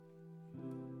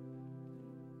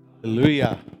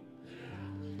Hallelujah.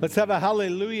 Let's have a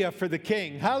hallelujah for the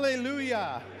King.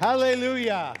 Hallelujah.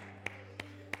 Hallelujah.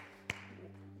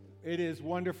 It is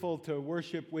wonderful to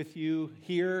worship with you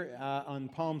here on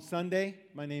Palm Sunday.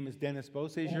 My name is Dennis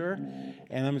Beausejour,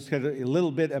 and I'm just going to a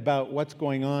little bit about what's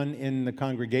going on in the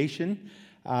congregation.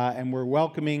 And we're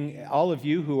welcoming all of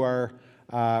you who are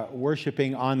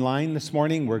worshiping online this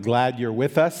morning. We're glad you're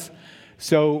with us.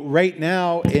 So right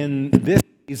now in this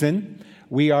season,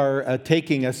 we are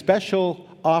taking a special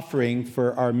offering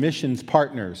for our missions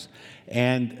partners.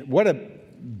 And what a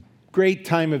great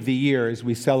time of the year as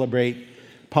we celebrate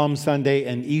Palm Sunday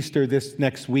and Easter this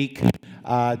next week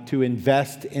to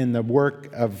invest in the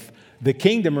work of the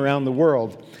kingdom around the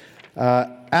world.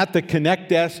 At the Connect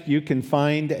desk, you can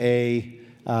find a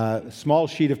small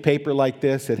sheet of paper like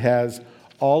this. It has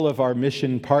all of our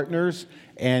mission partners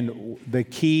and the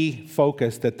key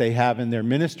focus that they have in their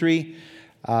ministry.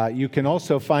 You can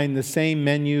also find the same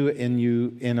menu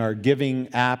in our giving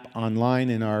app online,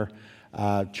 in our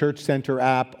Church Center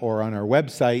app, or on our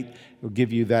website. We'll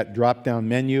give you that drop-down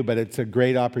menu, but it's a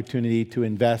great opportunity to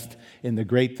invest in the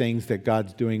great things that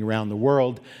God's doing around the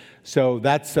world. So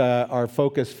that's our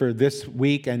focus for this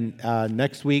week and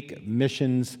next week,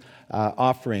 missions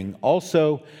offering.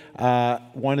 Also,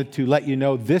 wanted to let you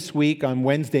know this week on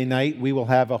Wednesday night, we will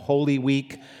have a Holy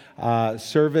Week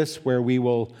service where we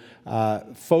will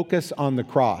focus on the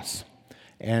cross.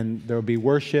 And there will be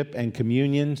worship and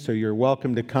communion, so you're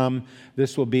welcome to come.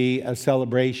 This will be a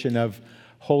celebration of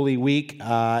Holy Week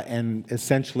and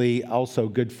essentially also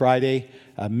Good Friday,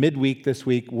 midweek this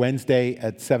week, Wednesday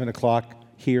at 7 o'clock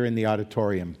here in the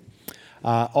auditorium.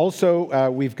 Also,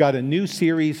 we've got a new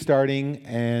series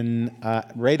starting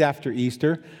right after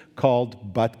Easter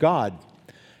called But God,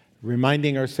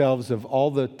 reminding ourselves of all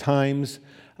the times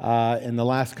in the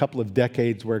last couple of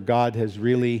decades where God has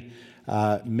really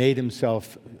made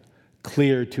himself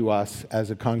clear to us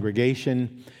as a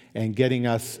congregation and getting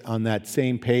us on that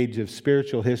same page of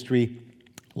spiritual history,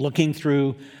 looking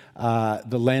through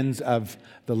the lens of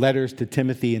the letters to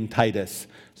Timothy and Titus.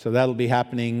 So that'll be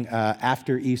happening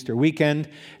after Easter weekend.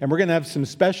 And we're going to have some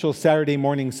special Saturday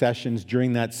morning sessions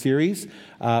during that series.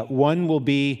 One will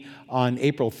be on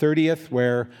April 30th,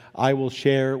 where I will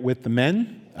share with the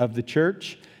men of the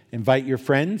church. Invite your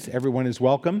friends. Everyone is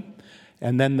welcome.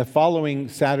 And then the following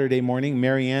Saturday morning,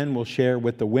 Marianne will share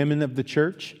with the women of the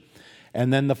church.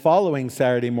 And then the following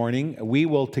Saturday morning, we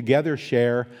will together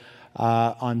share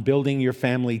on building your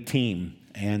family team.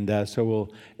 And so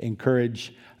we'll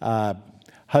encourage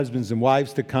husbands and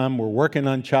wives to come. We're working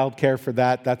on childcare for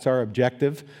that. That's our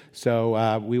objective.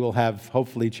 So we will have,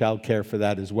 hopefully, childcare for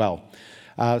that as well.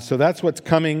 So that's what's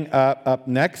coming up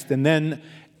next. And then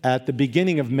at the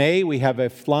beginning of May, we have a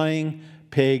Flying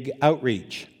Pig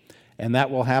outreach. And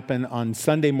that will happen on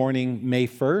Sunday morning, May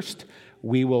 1st.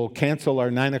 We will cancel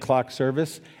our 9 o'clock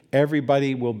service.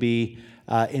 Everybody will be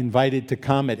invited to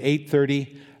come at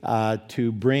 8:30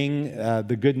 to bring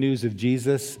the good news of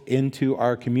Jesus into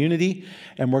our community.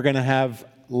 And we're going to have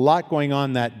a lot going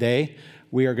on that day.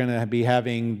 We are going to be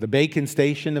having the bacon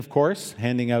station, of course,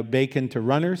 handing out bacon to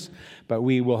runners. But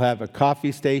we will have a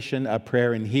coffee station, a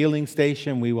prayer and healing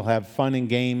station. We will have fun and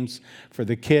games for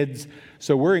the kids.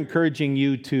 So we're encouraging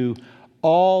you to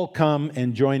all come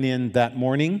and join in that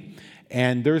morning.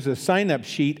 And there's a sign-up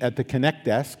sheet at the Connect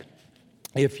desk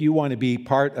if you want to be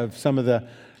part of some of the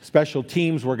special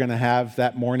teams we're going to have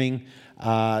that morning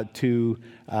to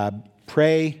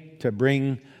pray, to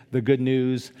bring the good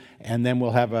news, and then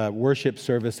we'll have a worship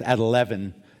service at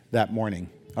 11 that morning.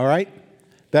 All right?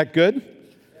 That good?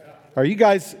 Are you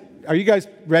guys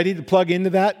ready to plug into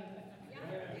that?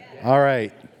 All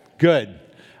right. Good.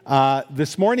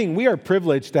 This morning, we are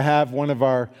privileged to have one of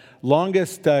our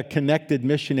longest connected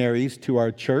missionaries to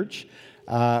our church.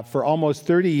 For almost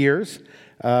 30 years,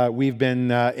 we've been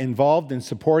involved in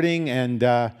supporting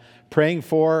and praying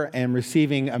for and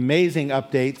receiving amazing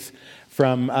updates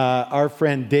from our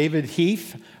friend David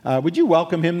Heath. Would you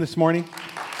welcome him this morning?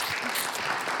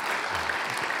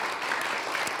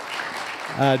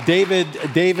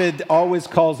 David always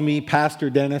calls me Pastor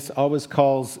Dennis, always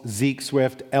calls Zeke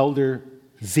Swift Elder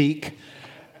Zeke.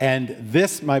 And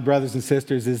this, my brothers and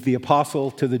sisters, is the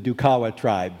apostle to the Dukawa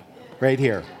tribe, right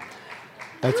here.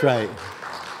 That's right.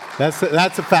 That's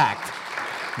a fact.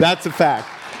 That's a fact.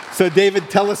 So, David,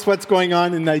 tell us what's going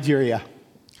on in Nigeria.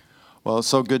 Well, it's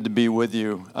so good to be with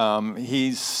you.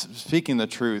 He's speaking the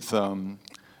truth.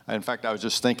 In fact, I was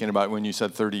just thinking about when you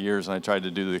said 30 years, and I tried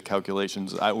to do the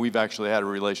calculations. We've actually had a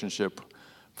relationship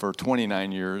for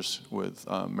 29 years with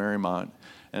Marymount.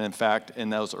 And in fact, in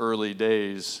those early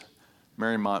days,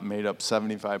 Marymount made up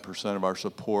 75% of our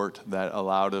support that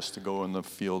allowed us to go in the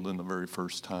field in the very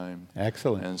first time.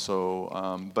 Excellent. And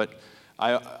so, but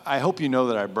I hope you know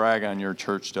that I brag on your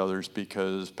church to others,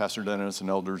 because Pastor Dennis and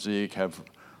Elder Zeke have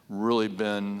really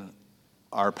been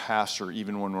our pastor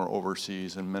even when we're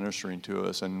overseas and ministering to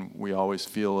us, and we always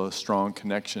feel a strong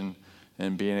connection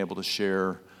in being able to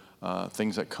share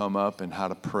things that come up and how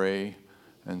to pray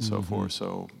and so forth.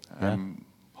 So I'm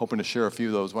hoping to share a few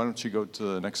of those. Why don't you go to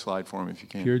the next slide for me if you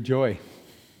can? Pure joy.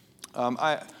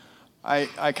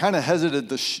 I kind of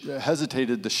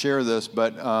hesitated to share this,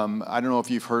 but I don't know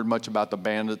if you've heard much about the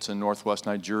bandits in northwest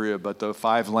Nigeria, but the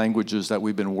 5 languages that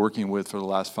we've been working with for the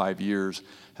last 5 years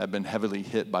have been heavily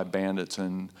hit by bandits.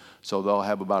 And so they'll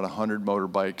have about 100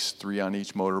 motorbikes, 3 on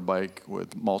each motorbike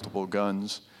with multiple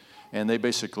guns. And they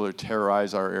basically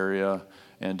terrorize our area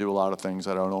and do a lot of things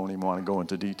that I don't even want to go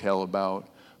into detail about.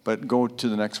 But go to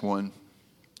the next one.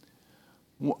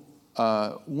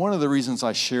 One of the reasons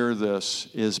I share this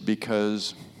is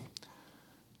because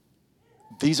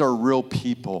these are real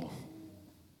people.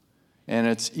 And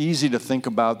it's easy to think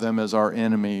about them as our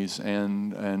enemies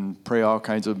and pray all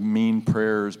kinds of mean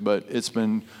prayers, but it's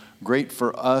been great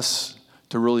for us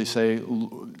to really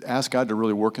ask God to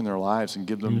really work in their lives and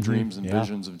give them dreams and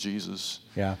visions of Jesus.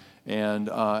 Yeah. And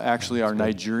actually our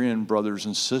Nigerian brothers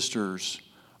and sisters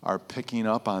are picking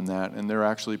up on that, and they're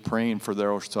actually praying for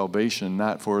their salvation,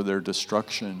 not for their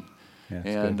destruction. Yeah,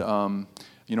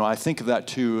 and, I think of that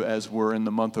too as we're in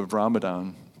the month of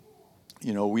Ramadan.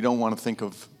 We don't want to think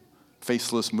of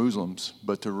faceless Muslims,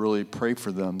 but to really pray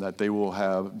for them that they will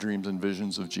have dreams and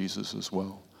visions of Jesus as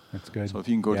well. That's good. So if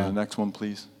you can go to the next one,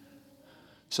 please.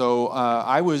 So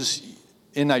I was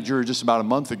in Nigeria just about a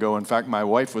month ago. In fact, my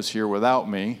wife was here without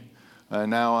me.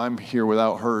 Now I'm here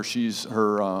without her.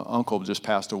 Her uncle just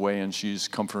passed away, and she's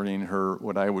comforting her,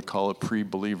 what I would call a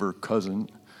pre-believer cousin.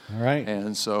 All right.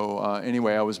 And so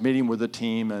anyway, I was meeting with the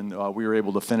team, and we were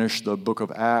able to finish the book of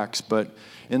Acts. But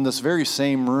in this very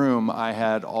same room, I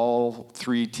had all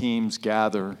 3 teams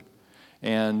gather,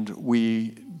 and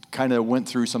we kind of went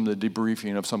through some of the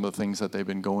debriefing of some of the things that they've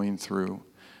been going through.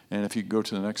 And if you go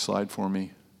to the next slide for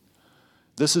me.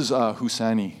 This is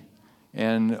Husani.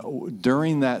 And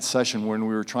during that session, when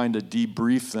we were trying to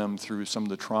debrief them through some of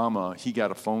the trauma, he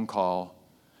got a phone call,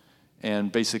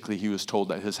 and basically he was told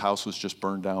that his house was just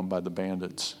burned down by the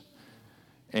bandits,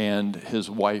 and his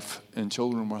wife and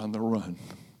children were on the run.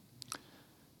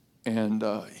 And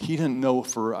he didn't know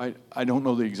I don't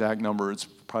know the exact number, it's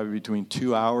probably between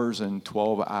 2 hours and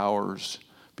 12 hours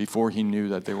before he knew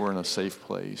that they were in a safe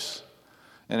place.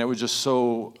 And it was just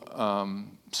so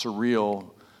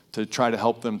surreal to try to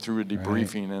help them through a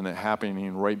debriefing and it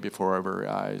happening right before our very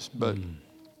eyes. But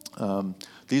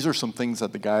these are some things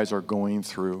that the guys are going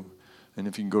through. And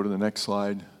if you can go to the next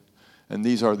slide. And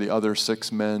these are the other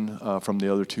 6 men from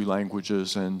the other 2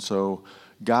 languages. And so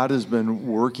God has been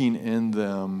working in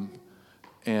them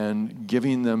and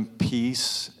giving them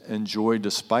peace and joy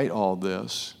despite all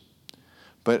this.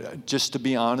 But just to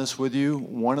be honest with you,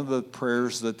 one of the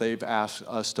prayers that they've asked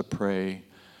us to pray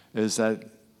is that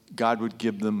God would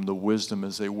give them the wisdom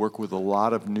as they work with a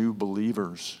lot of new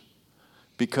believers.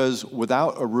 Because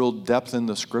without a real depth in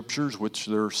the scriptures, which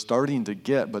they're starting to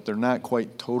get, but they're not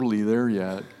quite totally there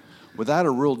yet, without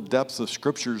a real depth of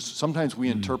scriptures, sometimes we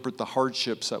interpret the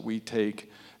hardships that we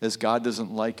take as God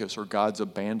doesn't like us or God's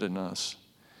abandoned us.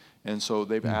 And so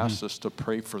they've asked us to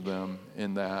pray for them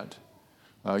in that.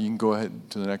 You can go ahead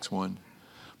to the next one.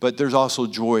 But there's also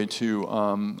joy, too.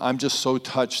 I'm just so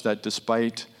touched that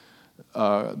despite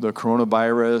the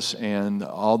coronavirus and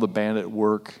all the bandit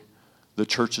work, the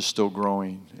church is still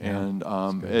growing. Yeah, and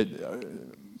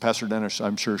Pastor Dennis,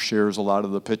 I'm sure, shares a lot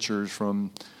of the pictures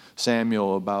from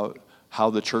Samuel about how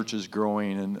the church is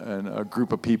growing and a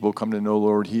group of people come to know the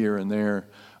Lord here and there.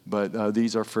 But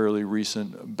these are fairly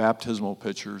recent baptismal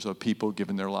pictures of people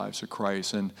giving their lives to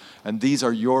Christ. And these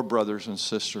are your brothers and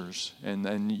sisters,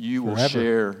 and you will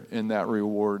share in that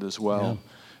reward as well.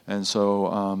 Yeah. And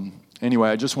so anyway,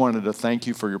 I just wanted to thank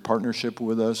you for your partnership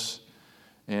with us.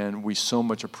 And we so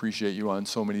much appreciate you on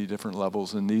so many different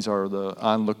levels. And these are the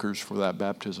onlookers for that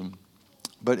baptism.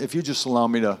 But if you just allow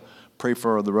me to pray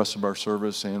for the rest of our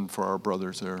service and for our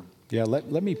brothers there. Yeah,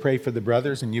 let me pray for the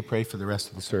brothers, and you pray for the rest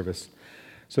of the service.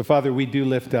 So, Father, we do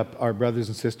lift up our brothers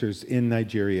and sisters in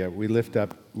Nigeria. We lift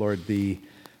up, Lord, the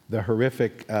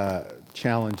horrific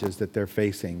challenges that they're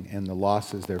facing and the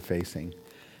losses they're facing.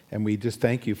 And we just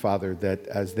thank you, Father, that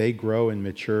as they grow and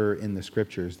mature in the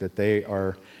Scriptures, that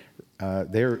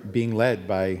they're being led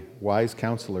by wise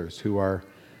counselors who are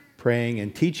praying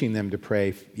and teaching them to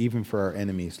pray even for our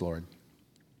enemies, Lord.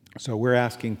 So we're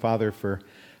asking, Father, for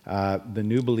the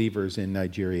new believers in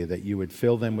Nigeria, that you would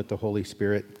fill them with the Holy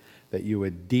Spirit, that you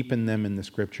would deepen them in the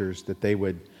Scriptures, that they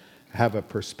would have a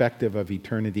perspective of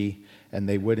eternity, and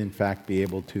they would, in fact, be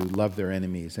able to love their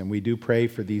enemies. And we do pray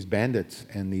for these bandits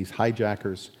and these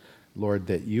hijackers, Lord,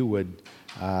 that you would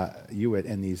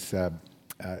and these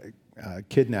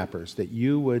kidnappers, that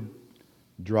you would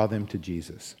draw them to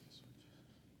Jesus.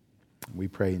 We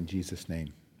pray in Jesus'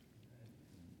 name.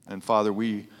 And Father,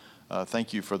 we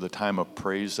thank you for the time of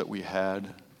praise that we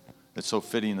had. It's so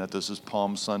fitting that this is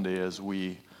Palm Sunday as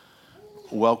we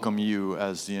welcome you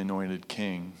as the anointed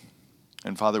King.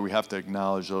 And Father, we have to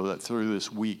acknowledge, though, that through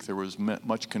this week there was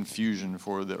much confusion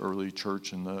for the early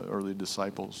church and the early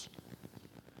disciples.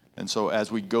 And so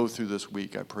as we go through this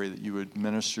week, I pray that you would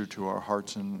minister to our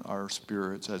hearts and our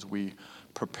spirits as we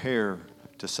prepare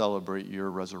to celebrate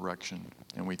your resurrection.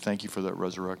 And we thank you for that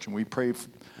resurrection. We pray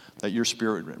that your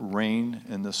Spirit reign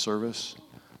in this service,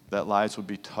 that lives would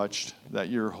be touched, that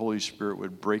your Holy Spirit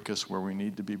would break us where we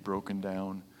need to be broken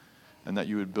down, and that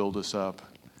you would build us up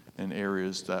in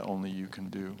areas that only you can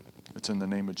do. It's in the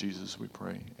name of Jesus we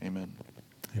pray. Amen.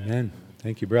 Amen.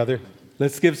 Thank you, brother.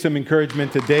 Let's give some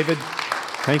encouragement to David.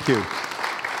 Thank you.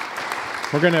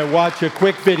 We're going to watch a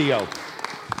quick video.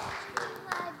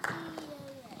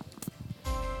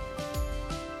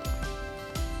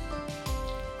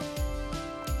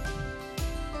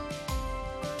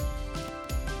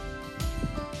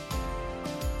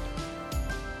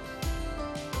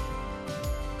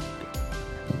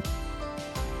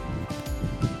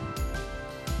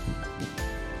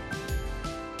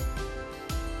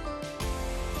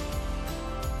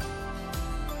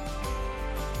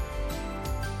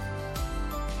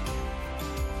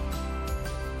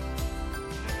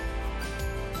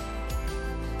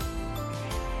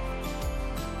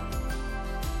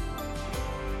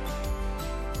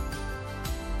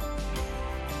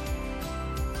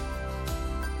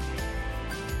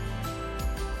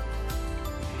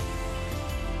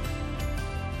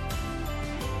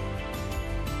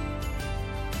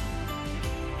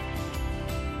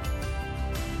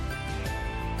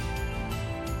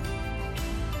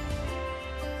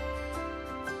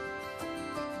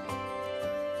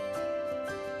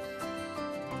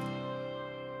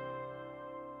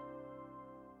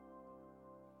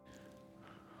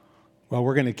 Well,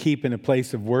 we're going to keep in a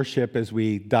place of worship as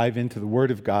we dive into the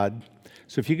Word of God.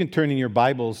 So if you can turn in your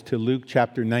Bibles to Luke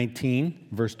chapter 19,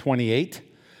 verse 28.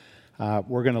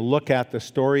 We're going to look at the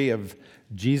story of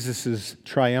Jesus'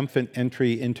 triumphant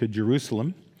entry into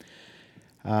Jerusalem.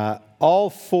 All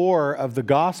four of the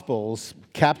Gospels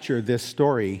capture this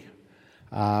story,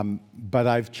 but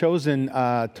I've chosen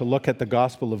to look at the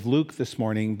Gospel of Luke this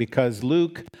morning because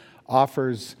Luke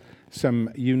offers some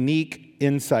unique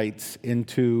insights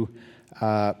into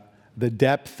the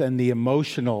depth and the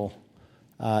emotional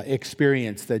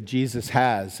experience that Jesus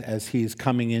has as he's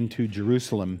coming into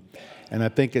Jerusalem. And I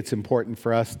think it's important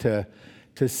for us to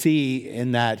see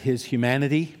in that his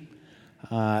humanity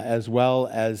as well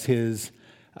as his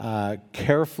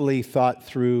carefully thought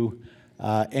through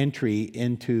entry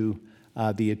into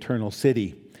the eternal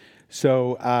city.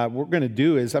 So what we're going to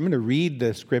do is I'm going to read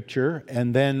the scripture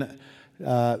and then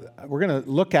we're going to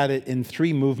look at it in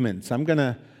three movements. I'm going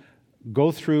to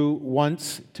go through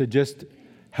once to just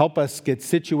help us get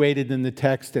situated in the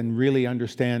text and really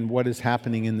understand what is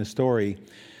happening in the story.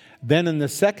 Then in the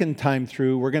second time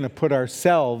through, we're going to put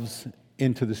ourselves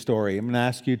into the story. I'm going to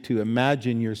ask you to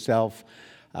imagine yourself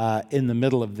in the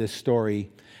middle of this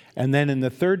story. And then in the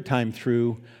third time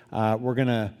through, we're going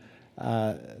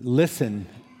to listen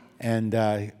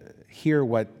and hear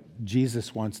what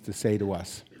Jesus wants to say to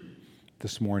us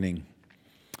this morning.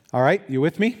 All right, you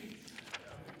with me?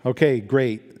 Okay,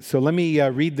 great. So let me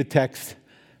read the text,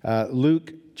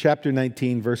 Luke chapter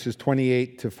 19, verses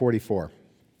 28 to 44.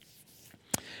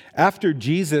 After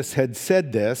Jesus had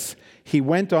said this, he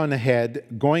went on ahead,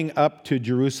 going up to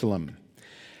Jerusalem.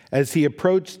 As he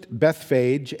approached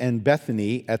Bethphage and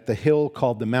Bethany at the hill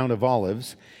called the Mount of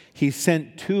Olives, he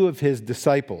sent two of his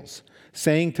disciples,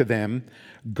 saying to them,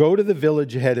 "Go to the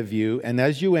village ahead of you, and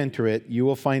as you enter it, you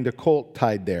will find a colt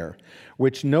tied there,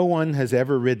 which no one has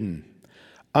ever ridden.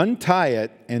 Untie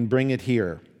it and bring it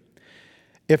here.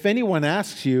 If anyone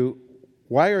asks you,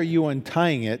 'Why are you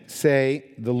untying it?' say,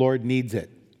 'The Lord needs it.'"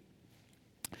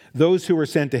 Those who were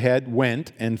sent ahead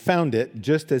went and found it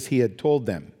just as he had told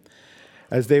them.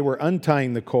 As they were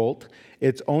untying the colt,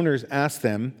 its owners asked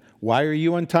them, "Why are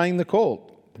you untying the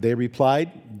colt?" They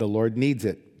replied, "The Lord needs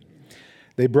it."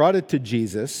 They brought it to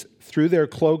Jesus, threw their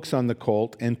cloaks on the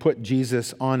colt, and put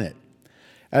Jesus on it.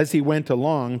 As he went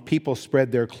along, people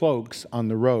spread their cloaks on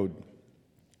the road.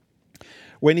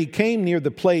 When he came near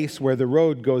the place where the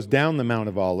road goes down the Mount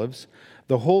of Olives,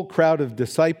 the whole crowd of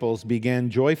disciples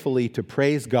began joyfully to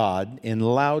praise God in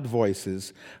loud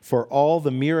voices for all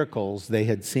the miracles they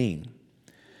had seen.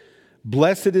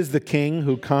 Blessed is the King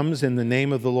who comes in the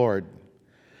name of the Lord.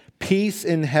 Peace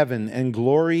in heaven and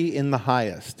glory in the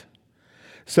highest.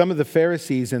 Some of the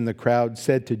Pharisees in the crowd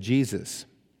said to Jesus,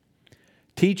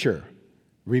 "Teacher,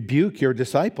 rebuke your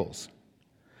disciples."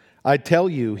 "I tell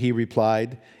you," he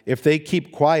replied, "if they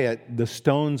keep quiet, the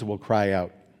stones will cry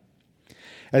out."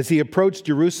 As he approached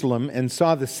Jerusalem and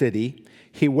saw the city,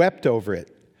 he wept over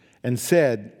it and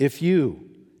said, "If you,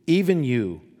 even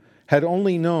you, had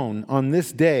only known on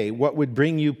this day what would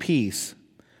bring you peace,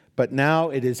 but now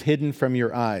it is hidden from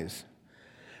your eyes.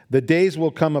 The days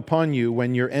will come upon you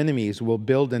when your enemies will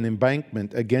build an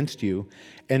embankment against you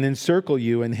and encircle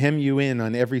you and hem you in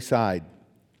on every side.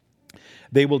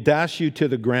 They will dash you to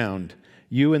the ground,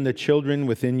 you and the children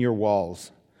within your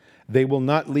walls. They will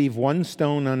not leave one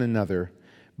stone on another,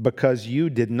 because you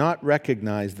did not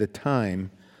recognize the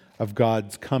time of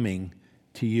God's coming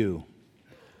to you."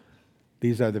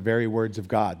 These are the very words of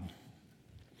God.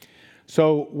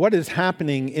 So what is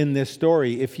happening in this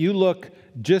story? If you look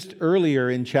just earlier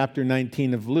in chapter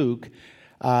 19 of Luke,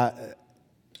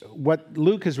 what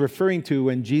Luke is referring to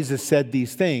when Jesus said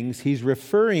these things, he's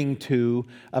referring to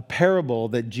a parable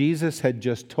that Jesus had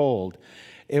just told.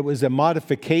 It was a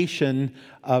modification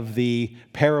of the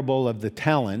parable of the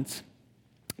talents,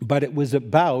 but it was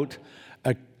about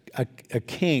a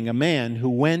king, a man who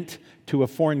went to a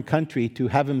foreign country to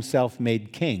have himself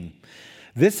made king.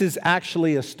 This is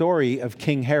actually a story of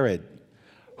King Herod,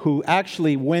 who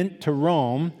actually went to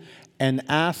Rome and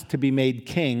asked to be made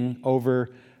king over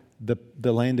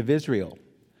the land of Israel.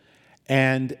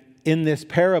 And in this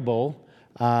parable,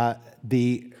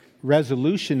 the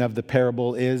resolution of the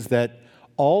parable is that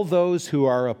all those who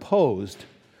are opposed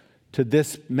to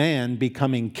this man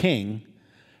becoming king,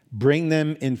 bring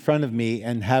them in front of me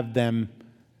and have them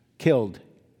killed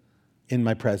in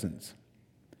my presence.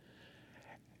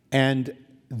 And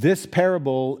this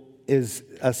parable is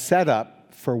a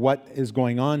setup for what is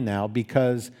going on now,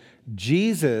 because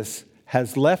Jesus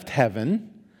has left heaven.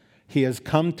 He has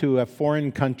come to a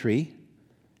foreign country,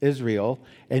 Israel,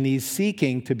 and he's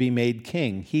seeking to be made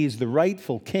king. He's the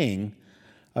rightful king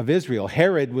of Israel.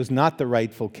 Herod was not the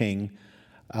rightful king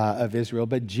of Israel,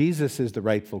 but Jesus is the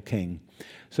rightful king.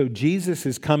 So Jesus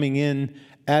is coming in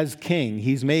as king.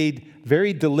 He's made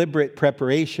very deliberate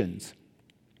preparations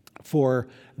for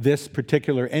this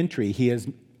particular entry. He has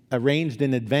arranged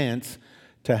in advance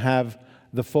to have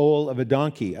the foal of a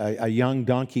donkey, a young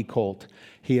donkey colt.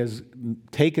 He has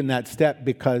taken that step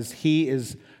because he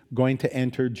is going to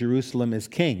enter Jerusalem as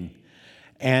king.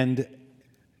 And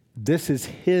this is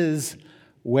his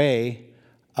way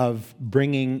of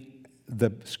bringing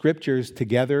the scriptures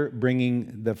together,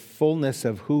 bringing the fullness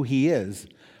of who he is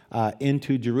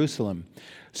into Jerusalem.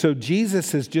 So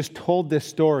Jesus has just told this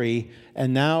story,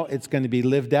 and now it's going to be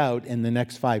lived out in the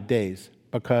next 5 days,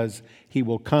 because he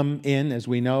will come in, as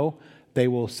we know. They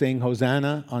will sing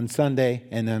Hosanna on Sunday,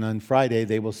 and then on Friday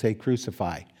they will say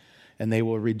crucify, and they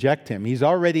will reject him. He's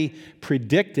already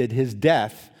predicted his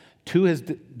death to his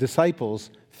disciples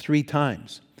 3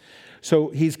 times. So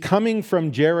he's coming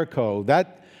from Jericho.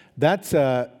 That's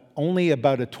only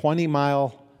about a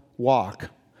 20-mile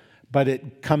walk, but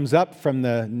it comes up from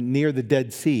near the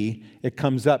Dead Sea. It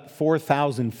comes up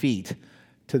 4,000 feet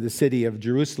to the city of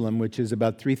Jerusalem, which is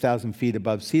about 3,000 feet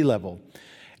above sea level.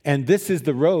 And this is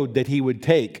the road that he would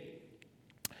take,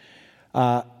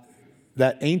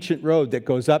 that ancient road that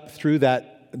goes up through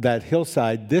that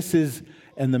hillside.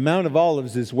 And the Mount of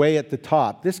Olives is way at the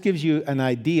top. This gives you an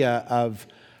idea of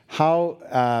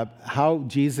how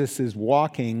Jesus is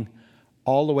walking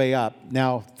all the way up.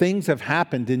 Now, things have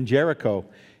happened in Jericho.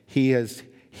 He has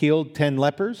healed 10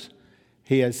 lepers.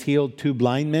 He has healed 2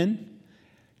 blind men.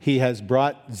 He has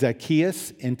brought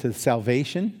Zacchaeus into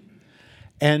salvation.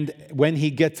 And when he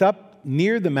gets up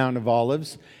near the Mount of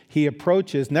Olives, he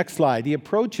approaches, next slide, he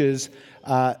approaches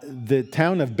the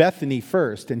town of Bethany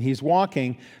first, and he's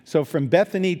walking. So from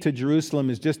Bethany to Jerusalem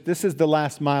this is the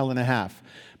last 1.5 miles.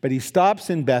 But he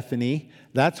stops in Bethany.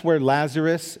 That's where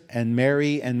Lazarus and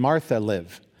Mary and Martha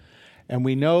live. And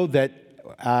we know that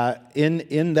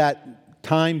in that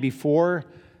time before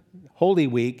Holy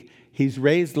Week, he's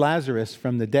raised Lazarus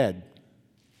from the dead.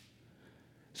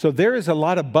 So there is a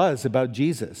lot of buzz about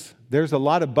Jesus. There's a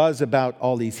lot of buzz about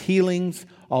all these healings,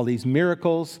 all these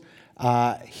miracles.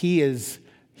 He is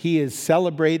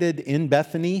celebrated in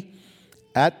Bethany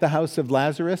at the house of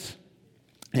Lazarus.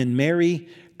 And Mary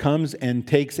comes and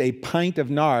takes a pint of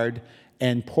nard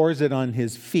and pours it on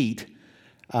his feet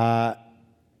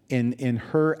in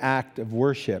her act of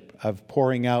worship, of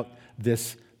pouring out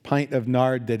this pint of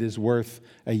nard that is worth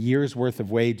a year's worth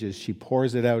of wages. She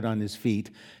pours it out on his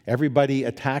feet. Everybody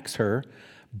attacks her,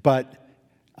 but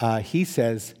he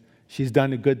says she's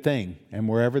done a good thing. And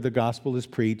wherever the gospel is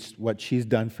preached, what she's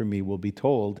done for me will be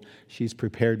told. She's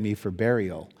prepared me for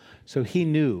burial. So he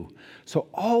knew. So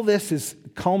all this is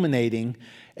culminating,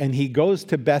 and he goes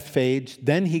to Bethphage.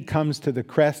 Then he comes to the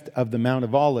crest of the Mount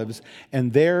of Olives,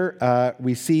 and there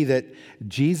we see that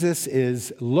Jesus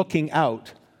is looking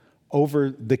out over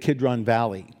the Kidron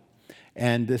Valley.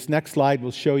 And this next slide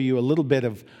will show you a little bit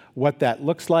of what that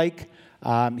looks like.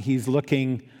 He's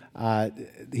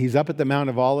up at the Mount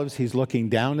of Olives. He's looking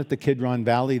down at the Kidron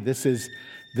Valley. This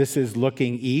is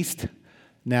looking east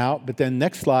now. But then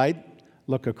next slide,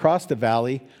 look across the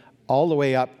valley all the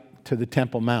way up to the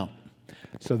Temple Mount.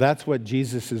 So that's what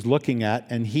Jesus is looking at,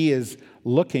 and he is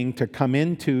looking to come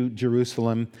into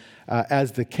Jerusalem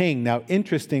as the king. Now,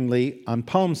 interestingly, on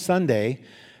Palm Sunday,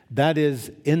 that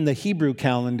is in the Hebrew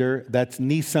calendar, that's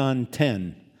Nisan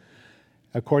 10.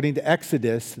 According to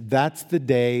Exodus, that's the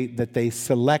day that they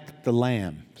select the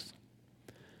lambs.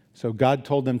 So God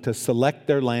told them to select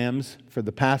their lambs for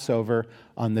the Passover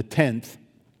on the 10th,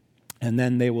 and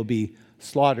then they will be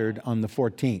slaughtered on the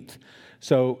 14th.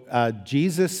 So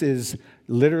Jesus is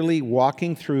literally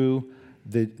walking through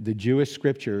the Jewish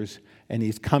scriptures, and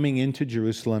he's coming into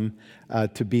Jerusalem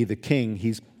to be the king.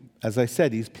 As I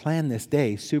said, he's planned this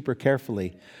day super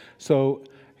carefully. So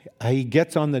he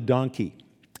gets on the donkey,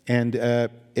 and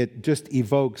it just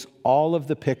evokes all of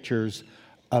the pictures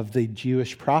of the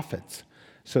Jewish prophets.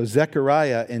 So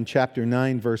Zechariah in chapter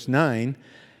 9, verse 9,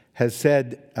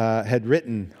 had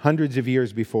written hundreds of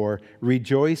years before,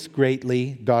 "Rejoice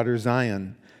greatly, daughter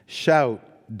Zion.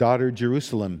 Shout, daughter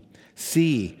Jerusalem.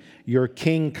 See, your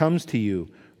king comes to you,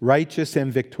 righteous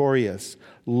and victorious,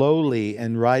 lowly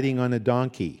and riding on a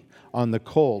donkey, on the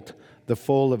colt, the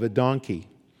foal of a donkey."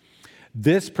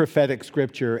 This prophetic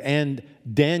scripture and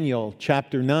Daniel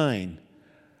chapter 9,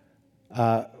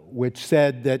 which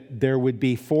said that there would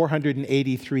be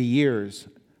 483 years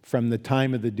from the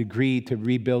time of the decree to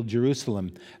rebuild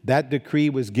Jerusalem. That decree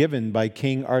was given by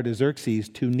King Artaxerxes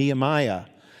to Nehemiah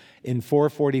in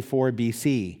 444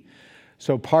 BC.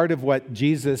 So part of what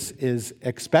Jesus is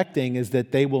expecting is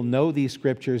that they will know these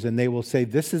scriptures and they will say,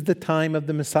 this is the time of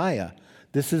the Messiah.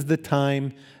 This is the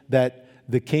time that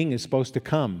the king is supposed to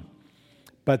come.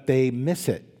 But they miss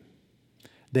it.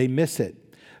 They miss it.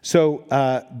 So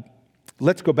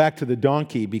let's go back to the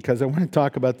donkey, because I want to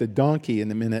talk about the donkey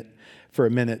for a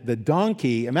minute. The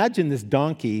donkey, imagine this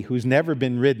donkey who's never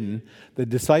been ridden. The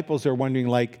disciples are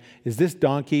wondering, is this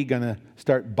donkey going to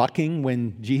start bucking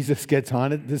when Jesus gets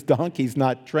on it? This donkey's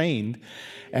not trained.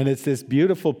 And it's this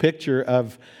beautiful picture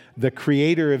of the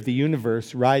creator of the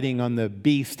universe riding on the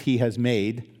beast he has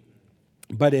made.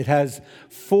 But it has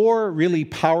 4 really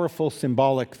powerful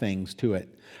symbolic things to it.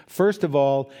 First of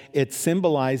all, it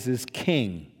symbolizes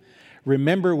king.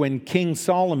 Remember when King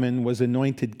Solomon was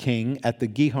anointed king at the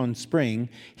Gihon Spring,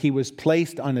 he was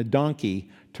placed on a donkey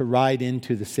to ride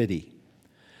into the city.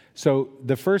 So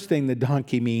the first thing the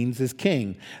donkey means is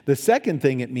king. The second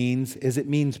thing it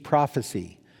means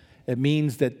prophecy. It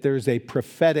means that there's a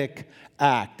prophetic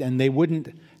act, and they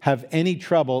wouldn't have any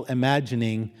trouble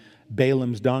imagining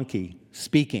Balaam's donkey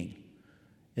speaking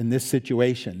in this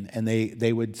situation. And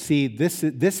they would see this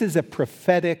is a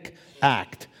prophetic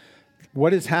act.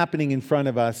 What is happening in front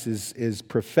of us is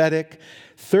prophetic.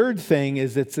 Third thing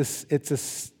is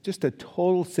it's just a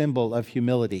total symbol of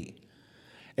humility.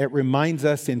 It reminds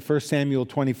us in 1 Samuel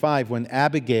 25 when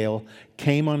Abigail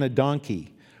came on a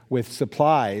donkey with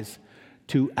supplies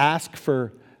to ask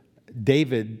for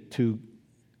David to,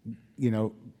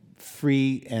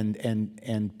 free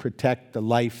and protect the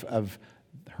life of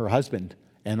her husband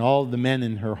and all the men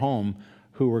in her home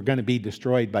who were going to be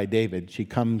destroyed by David. She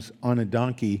comes on a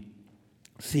donkey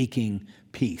seeking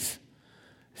peace,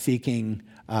 seeking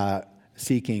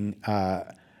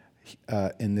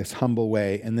in this humble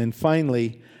way. And then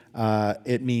finally,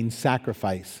 it means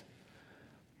sacrifice.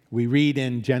 We read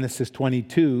in Genesis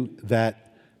 22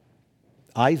 that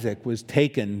Isaac was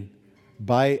taken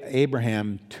by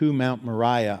Abraham to Mount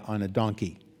Moriah on a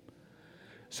donkey.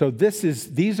 So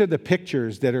these are the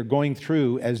pictures that are going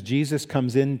through as Jesus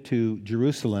comes into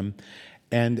Jerusalem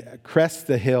and crests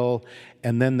the hill,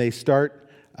 and then they start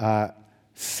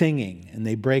singing and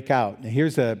they break out. Now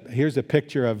here's a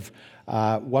picture of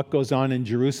what goes on in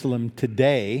Jerusalem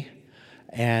today,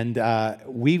 and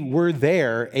we were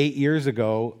there 8 years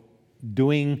ago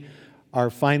doing our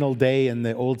final day in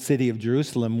the old city of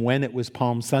Jerusalem when it was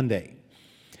Palm Sunday.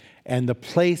 And the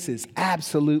place is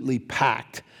absolutely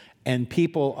packed. and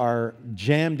people are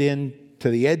jammed in to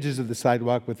the edges of the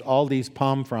sidewalk with all these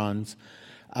palm fronds,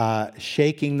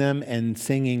 shaking them and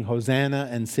singing Hosanna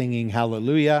and singing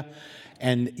Hallelujah.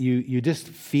 And you just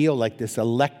feel like this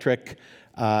electric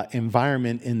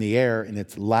environment in the air, and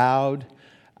it's loud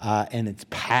and it's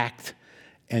packed,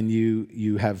 and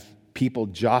you have people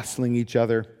jostling each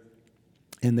other,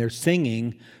 and they're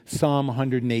singing Psalm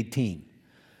 118.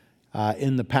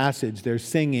 In the passage, they're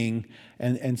singing,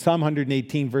 and Psalm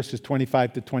 118, verses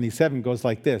 25 to 27 goes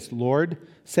like this: Lord,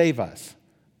 save us.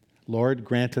 Lord,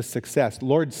 grant us success.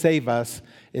 Lord, save us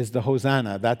is the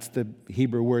Hosanna. That's the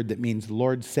Hebrew word that means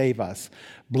Lord, save us.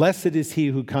 Blessed is he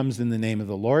who comes in the name of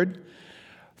the Lord.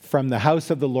 From the house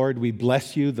of the Lord we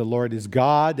bless you. The Lord is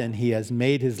God, and he has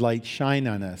made his light shine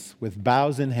on us. With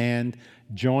bows in hand,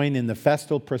 join in the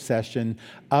festal procession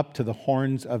up to the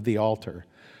horns of the altar.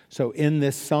 So in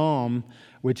this psalm,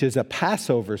 which is a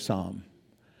Passover psalm,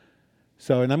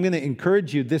 and I'm going to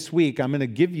encourage you this week, I'm going to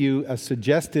give you a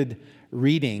suggested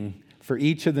reading for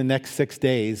each of the next 6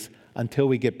 days until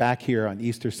we get back here on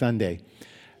Easter Sunday.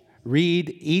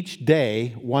 Read each day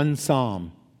one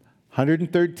psalm: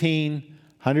 113,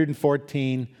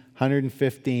 114,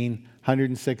 115,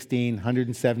 116,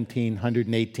 117,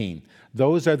 118.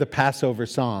 Those are the Passover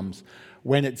psalms.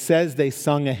 When it says they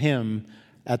sung a hymn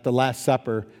at the Last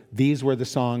Supper, these were the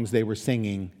songs they were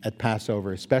singing at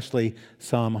Passover, especially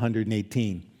Psalm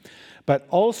 118. But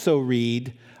also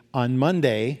read on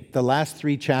Monday the last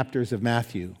 3 chapters of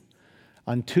Matthew.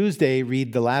 On Tuesday,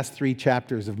 read the last 3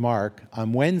 chapters of Mark.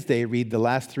 On Wednesday, read the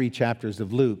last 3 chapters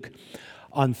of Luke.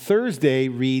 On Thursday,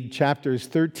 read chapters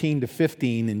 13 to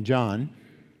 15 in John.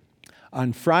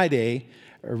 On Friday,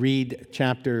 read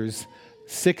chapters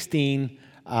 16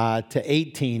 to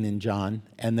 18 in John.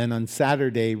 And then on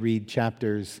Saturday, read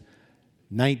chapters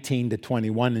 19 to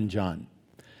 21 in John.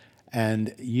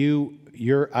 And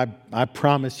I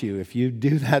promise you, if you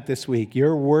do that this week,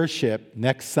 your worship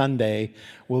next Sunday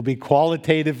will be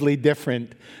qualitatively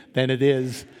different than it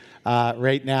is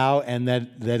right now and that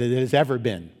it has ever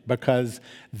been, because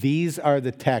these are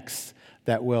the texts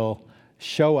that will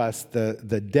show us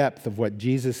the depth of what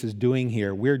Jesus is doing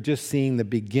here. We're just seeing the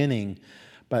beginning,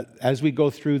 but as we go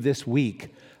through this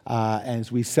week,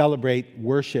 as we celebrate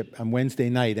worship on Wednesday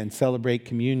night and celebrate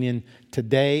communion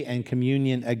today and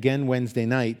communion again Wednesday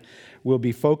night, we'll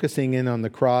be focusing in on the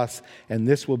cross, and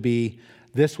this will be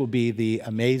the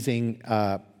amazing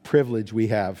privilege we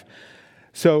have.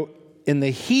 So in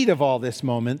the heat of all this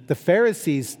moment, the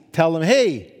Pharisees tell him,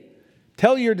 hey,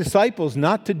 tell your disciples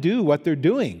not to do what they're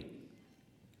doing.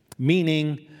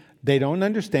 Meaning they don't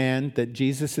understand that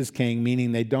Jesus is king,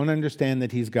 meaning they don't understand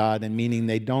that he's God, and meaning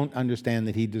they don't understand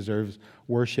that he deserves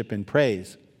worship and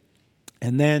praise.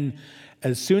 And then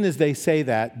as soon as they say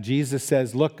that, Jesus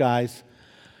says, look, guys,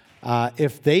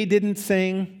 if they didn't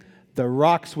sing, the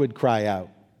rocks would cry out.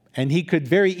 And he could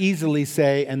very easily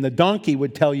say, and the donkey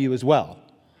would tell you as well.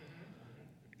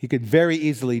 He could very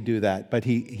easily do that, but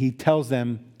he tells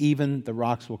them, even the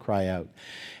rocks will cry out.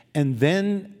 And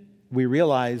then we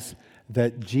realize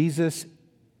that Jesus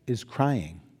is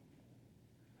crying.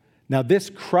 Now, this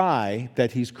cry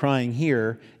that he's crying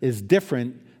here is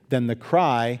different than the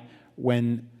cry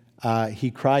when he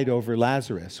cried over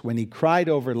Lazarus. When he cried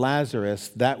over Lazarus,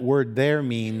 that word there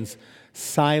means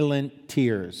silent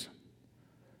tears.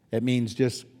 It means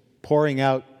just pouring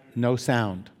out no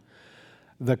sound.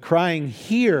 The crying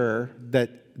here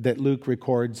that Luke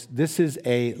records, this is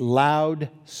a loud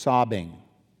sobbing.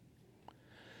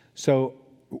 So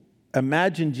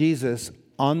imagine Jesus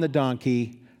on the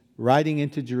donkey riding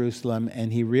into Jerusalem,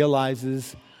 and he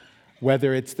realizes,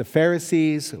 whether it's the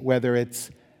Pharisees, whether it's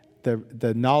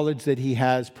the knowledge that he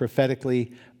has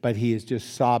prophetically, but he is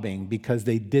just sobbing because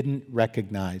they didn't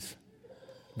recognize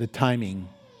the timing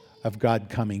of God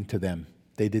coming to them.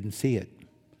 They didn't see it.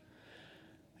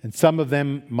 And some of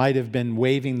them might have been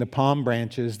waving the palm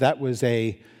branches. That was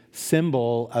a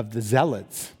symbol of the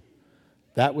zealots.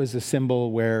 That was a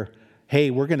symbol where,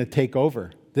 hey, we're going to take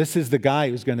over. This is the guy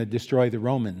who's going to destroy the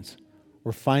Romans.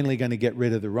 We're finally going to get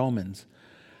rid of the Romans.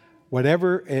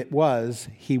 Whatever it was,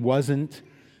 he wasn't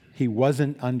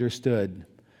understood.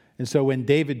 And so when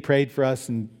David prayed for us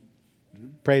and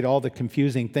prayed all the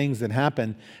confusing things that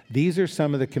happened, these are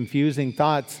some of the confusing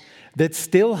thoughts that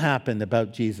still happen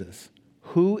about Jesus.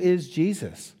 Who is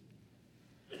Jesus?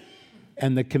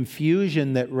 And the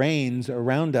confusion that reigns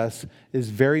around us is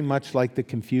very much like the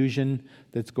confusion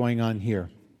that's going on here.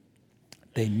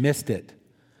 They missed it.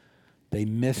 They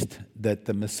missed that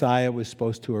the Messiah was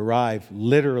supposed to arrive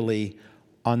literally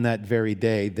on that very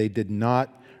day. They did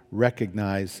not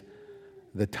recognize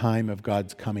the time of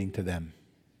God's coming to them.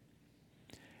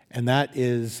 And that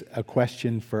is a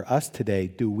question for us today.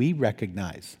 Do we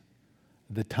recognize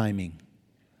the timing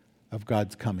of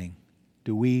God's coming?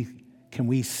 Can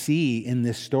we see in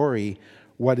this story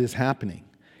what is happening?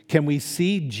 Can we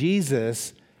see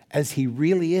Jesus as he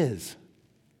really is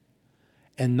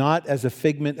and not as a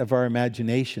figment of our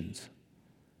imaginations?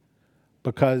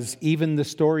 Because even the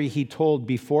story he told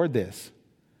before this,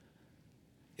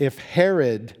 if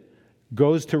Herod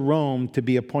goes to Rome to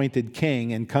be appointed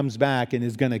king and comes back and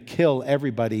is going to kill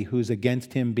everybody who's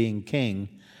against him being king,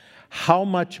 how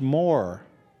much more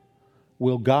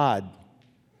will God,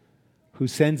 who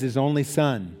sends his only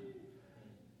son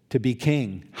to be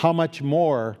king, how much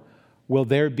more will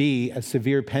there be a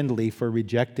severe penalty for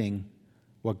rejecting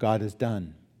what God has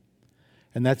done?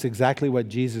 And that's exactly what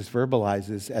Jesus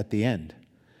verbalizes at the end.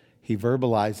 He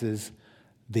verbalizes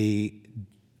the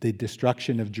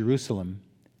destruction of Jerusalem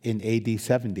in AD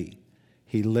 70.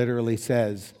 He literally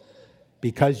says,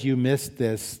 because you missed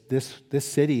this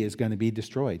city is going to be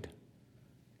destroyed.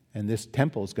 And this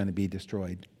temple is going to be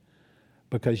destroyed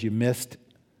because you missed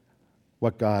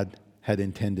what God had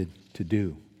intended to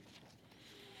do.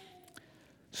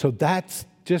 So that's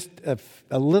just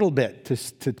a little bit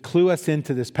to clue us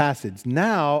into this passage.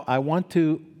 Now, I want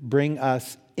to bring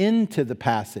us into the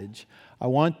passage. I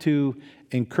want to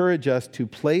encourage us to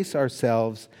place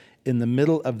ourselves in the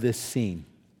middle of this scene.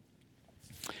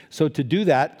 So to do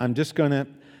that, I'm just going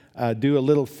to do a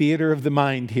little theater of the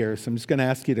mind here. So I'm just going to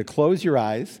ask you to close your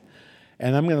eyes,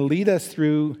 and I'm going to lead us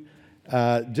through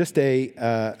a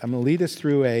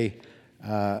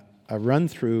run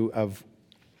through of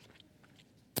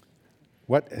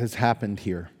what has happened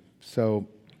here. So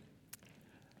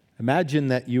imagine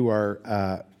that you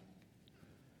are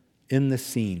in the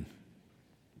scene.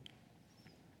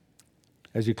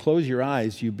 As you close your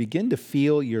eyes, you begin to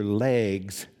feel your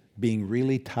legs being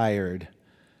really tired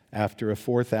after a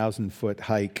 4,000-foot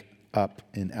hike up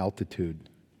in altitude.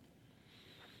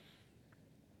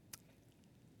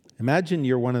 Imagine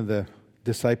you're one of the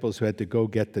disciples who had to go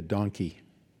get the donkey.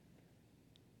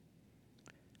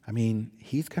 I mean,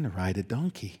 he's going to ride a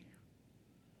donkey.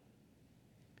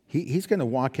 He's going to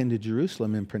walk into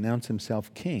Jerusalem and pronounce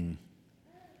himself king.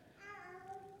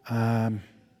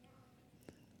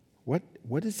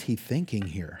 What is he thinking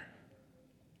here?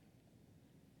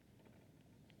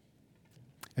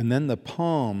 And then the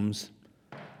palms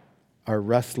are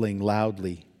rustling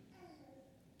loudly.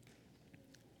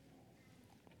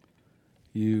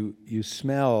 You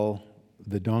smell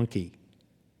the donkey.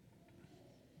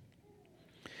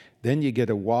 Then you get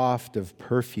a waft of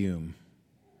perfume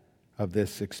of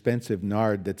this expensive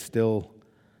nard that's still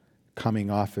coming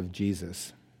off of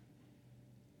Jesus.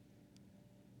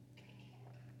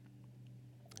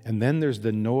 And then there's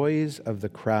the noise of the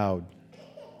crowd.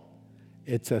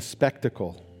 It's a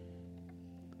spectacle.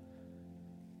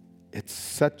 It's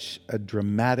such a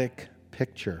dramatic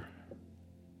picture.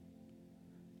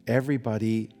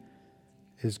 Everybody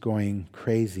is going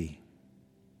crazy.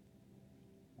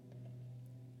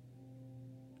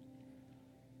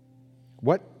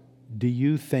 What do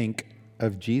you think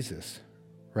of Jesus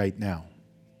right now?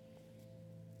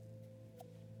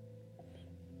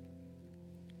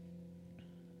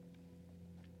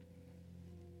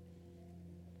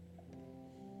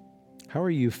 How are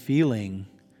you feeling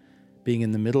being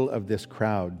in the middle of this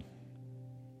crowd?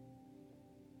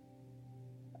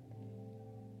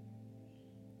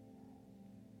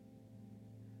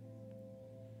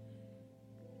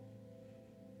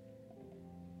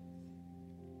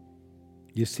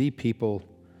 You see people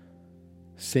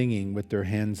singing with their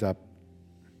hands up.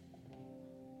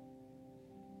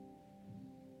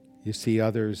 You see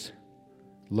others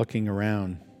looking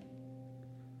around.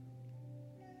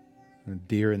 A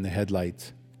deer in the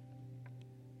headlights.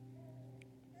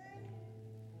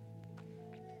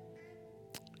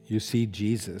 You see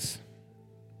Jesus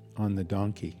on the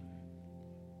donkey.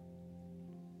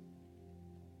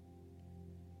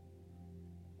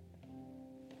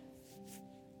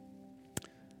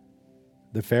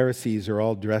 The Pharisees are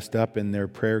all dressed up in their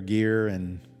prayer gear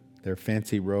and their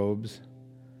fancy robes.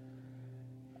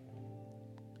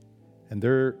 And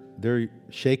they're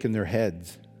shaking their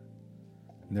heads.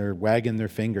 And they're wagging their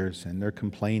fingers and they're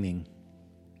complaining.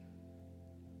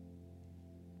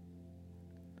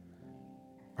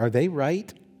 Are they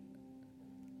right?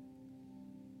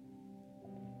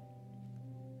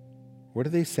 What are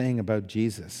they saying about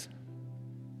Jesus?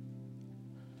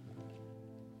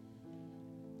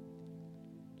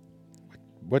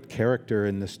 What character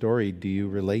in the story do you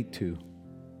relate to?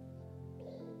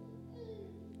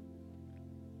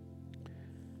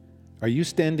 Are you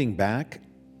standing back,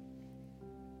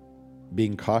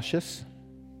 being cautious?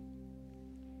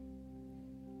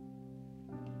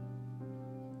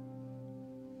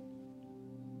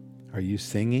 Are you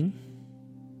singing?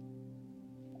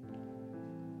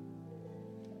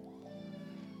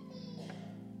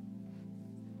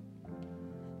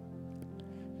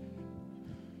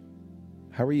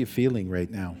 How are you feeling right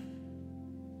now?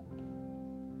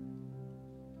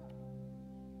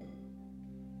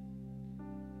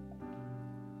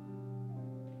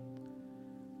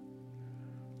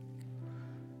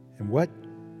 And what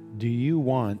do you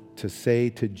want to say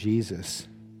to Jesus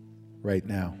right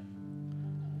now?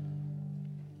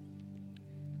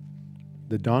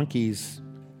 The donkey's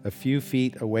a few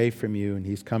feet away from you, and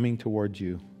he's coming towards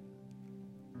you.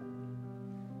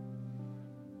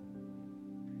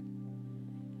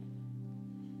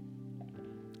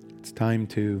 It's time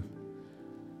to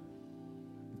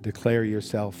declare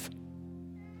yourself.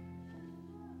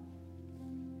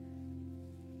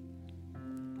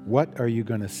 What are you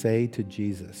going to say to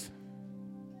Jesus?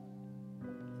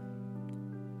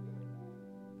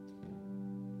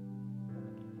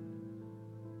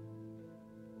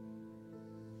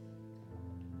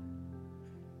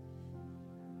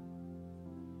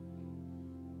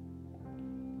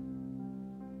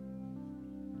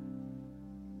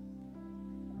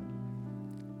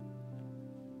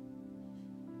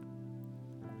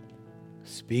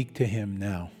 Speak to him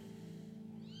now.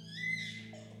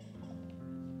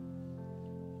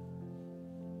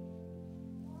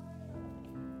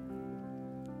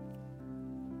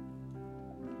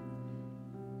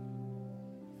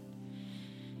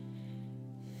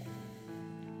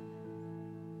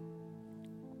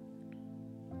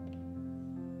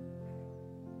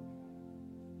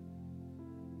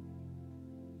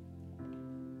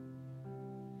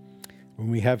 When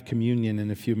we have communion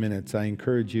in a few minutes, I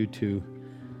encourage you to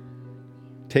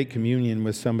take communion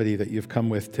with somebody that you've come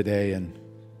with today and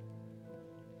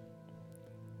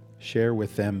share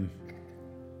with them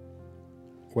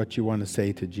what you want to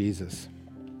say to Jesus.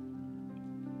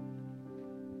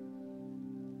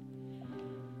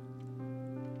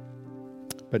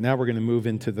 But now we're going to move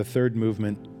into the third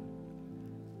movement.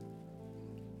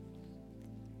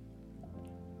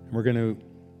 We're going to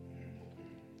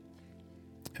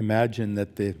imagine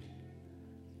that the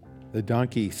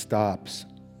donkey stops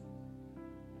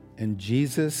and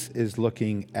Jesus is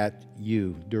looking at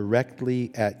you,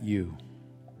 directly at you.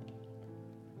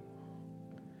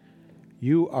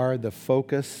 You are the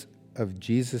focus of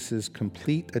Jesus'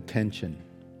 complete attention.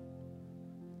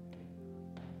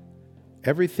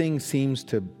 Everything seems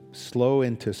to slow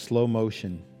into slow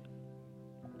motion.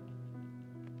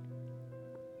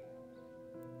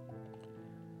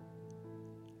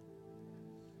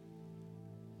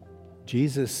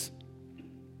 Jesus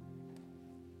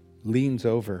leans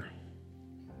over.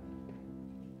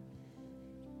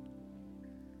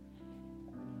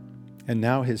 And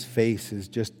now his face is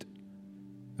just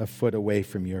a foot away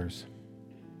from yours.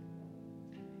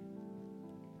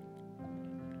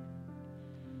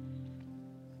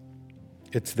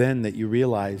 It's then that you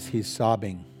realize he's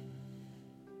sobbing.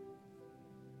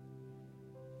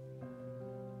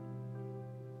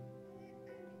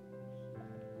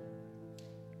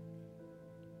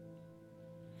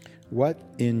 What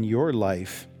in your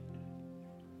life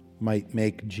might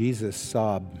make Jesus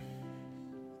sob?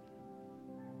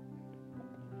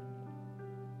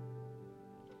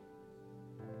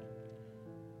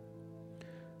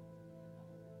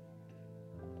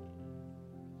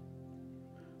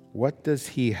 What does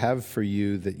he have for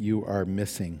you that you are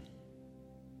missing?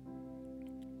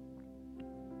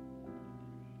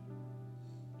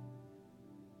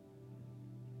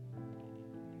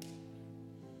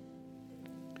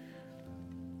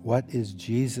 What is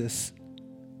Jesus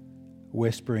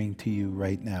whispering to you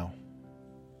right now?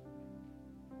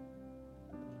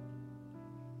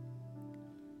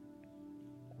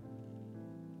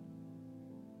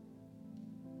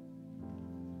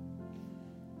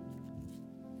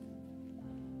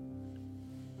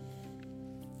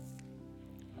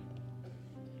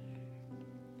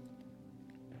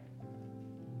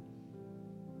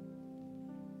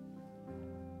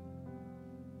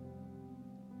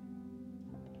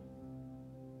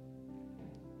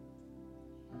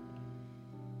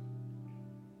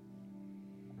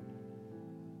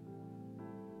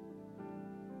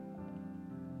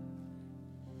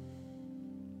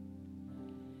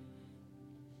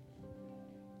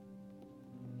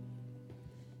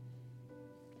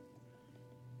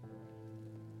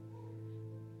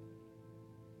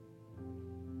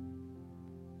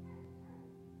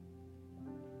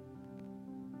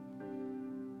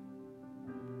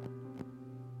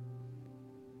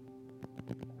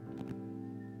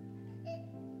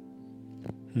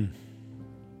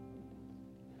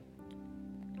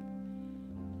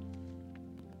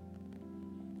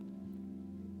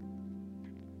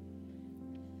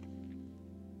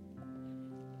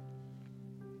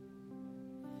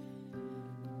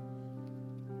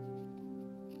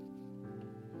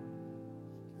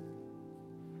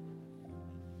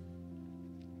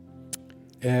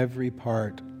 Every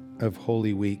part of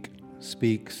Holy Week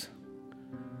speaks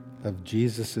of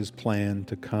Jesus' plan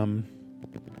to come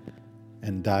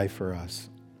and die for us.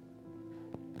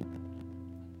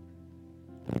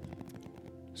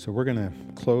 So we're going to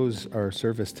close our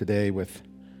service today with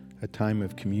a time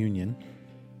of communion.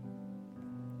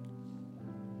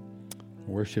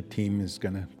 The worship team is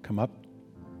going to come up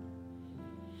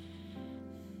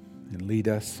and lead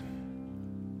us.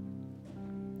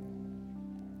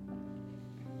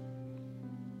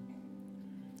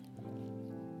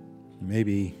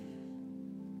 Maybe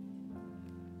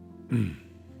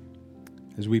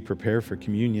as we prepare for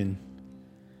communion,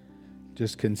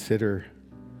 just consider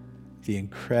the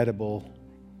incredible,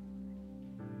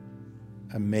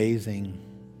 amazing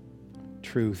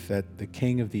truth that the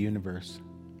King of the universe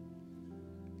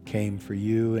came for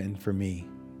you and for me.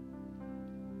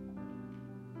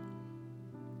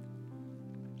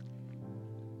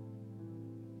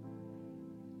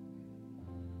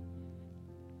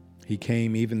 He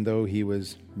came even though he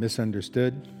was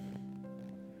misunderstood.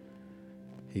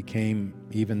 He came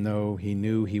even though he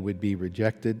knew he would be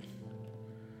rejected.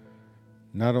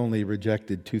 Not only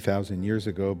rejected 2,000 years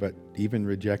ago, but even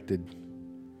rejected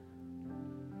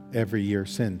every year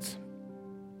since.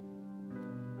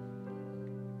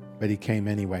 But he came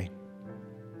anyway.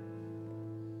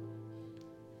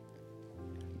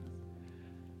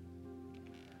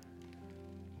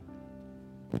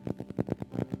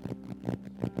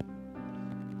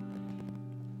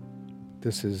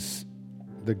 This is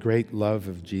the great love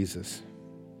of Jesus.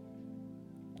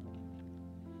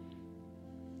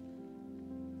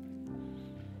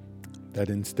 That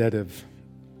instead of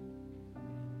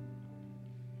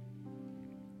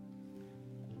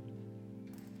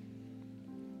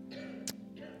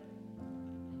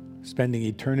spending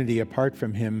eternity apart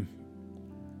from him,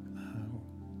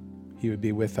 he would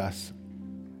be with us.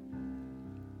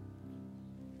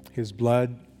 His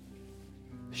blood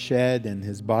shed and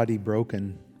his body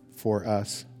broken for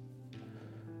us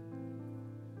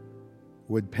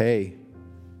would pay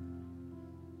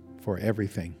for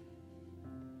everything.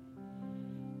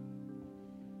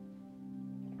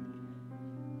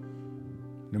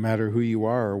 No matter who you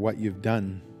are or what you've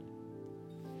done,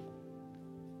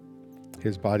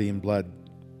 his body and blood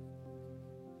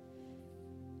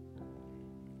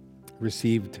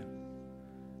received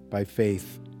by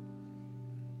faith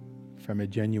from a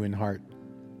genuine heart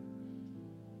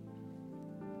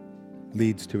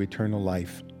leads to eternal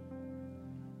life.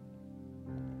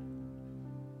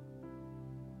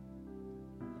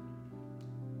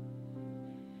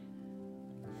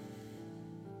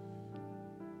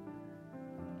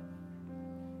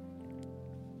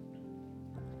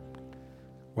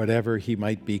 Whatever he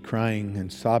might be crying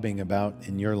and sobbing about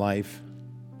in your life,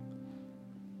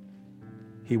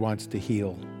 he wants to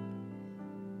heal.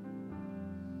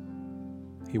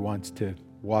 He wants to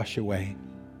wash away.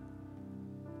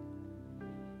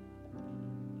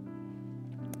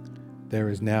 There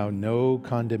is now no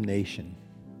condemnation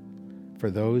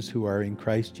for those who are in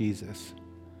Christ Jesus,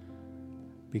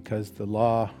 because the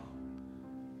law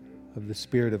of the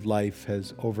Spirit of life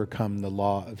has overcome the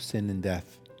law of sin and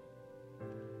death.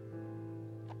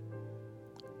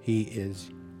 He is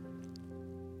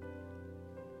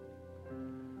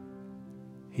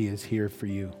here for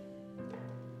you.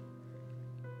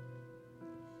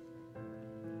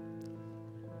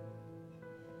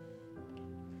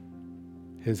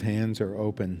 His hands are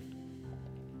open.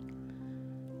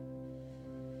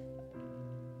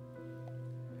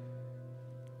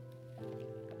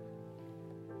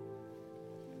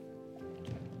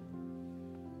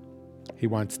 He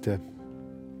wants to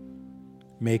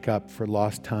make up for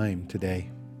lost time today.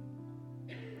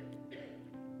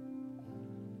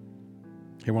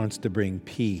 He wants to bring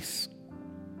peace.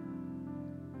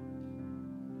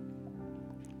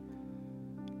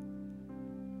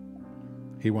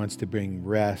 He wants to bring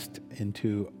rest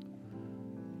into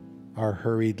our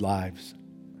hurried lives.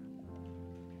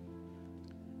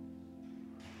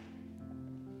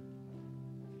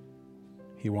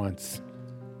 He wants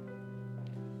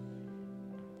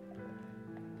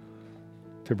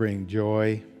to bring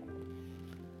joy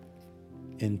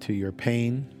into your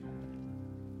pain.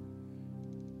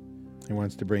 He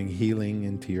wants to bring healing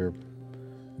into your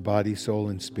body, soul,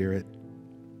 and spirit.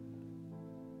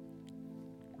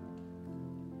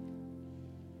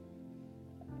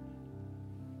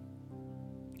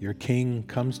 Your King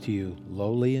comes to you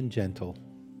lowly and gentle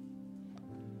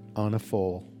on a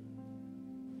foal.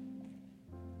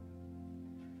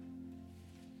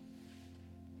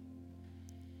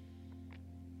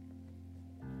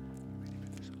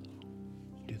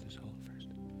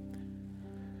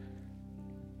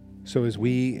 So as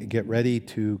we get ready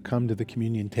to come to the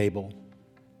communion table,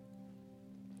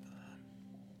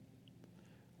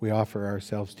 we offer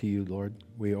ourselves to you, Lord.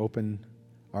 We open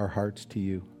our hearts to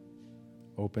you.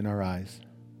 Open our eyes.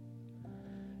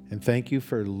 And thank you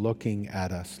for looking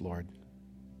at us, Lord.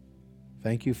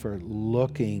 Thank you for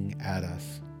looking at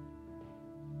us.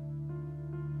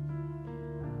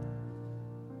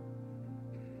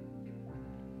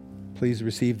 Please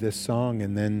receive this song,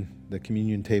 and then the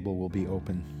communion table will be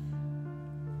open.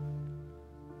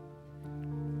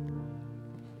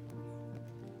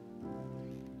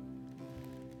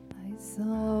 I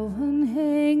saw one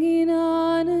hanging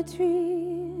on a tree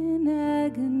in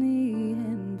agony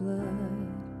and blood,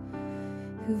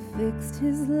 who fixed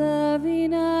his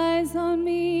loving eyes on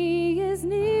me as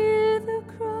near the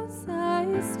cross I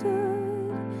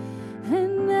stood,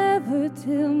 and never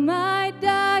till my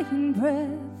dying breath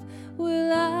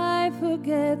will I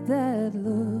forget that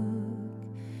look.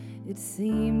 It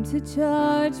seemed to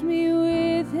charge me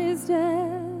with his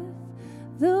death,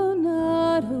 though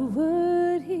not a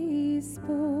word he spoke.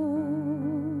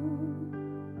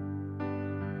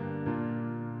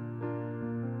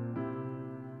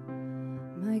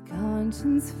 My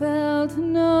conscience felt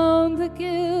and known the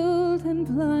guilt and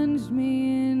plunged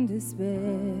me in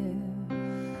despair.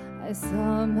 I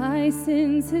saw my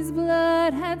sins his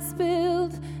blood had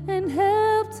spilled and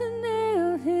helped to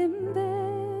nail him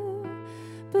there.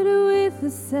 But with a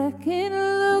second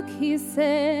look he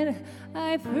said,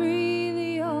 I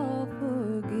freely all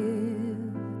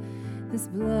forgive. This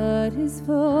blood is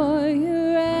for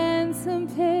your ransom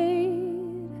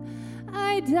paid.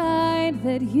 I died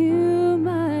that you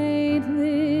might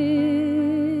live.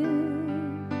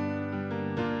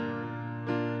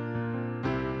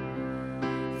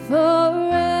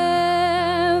 Forever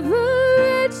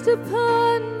etched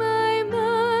upon my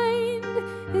mind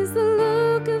is the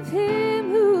look of him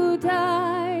who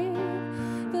died,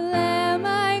 the Lamb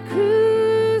I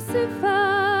crucified.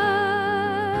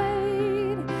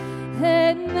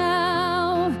 And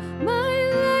now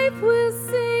my life will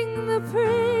sing the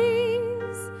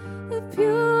praise of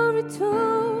pure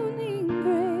atoning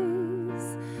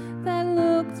grace that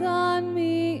looked on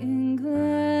me and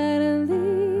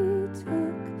gladly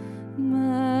took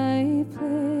my place.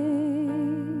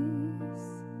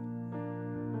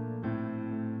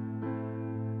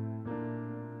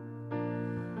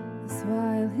 Thus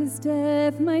while his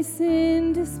death my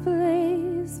sin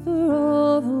displays for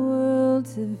all the world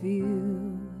to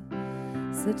view,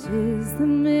 such is the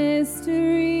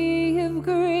mystery of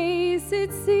grace,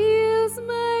 it seals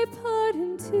my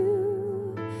pardon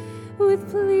too. With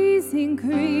pleasing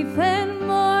grief and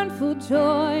mournful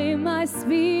joy, my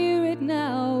spirit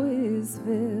now is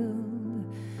filled,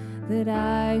 that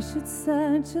I should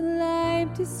such a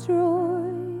life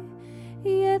destroy,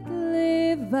 yet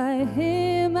live by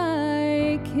him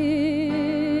I killed.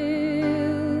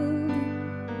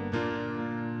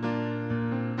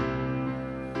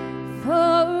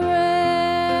 Forever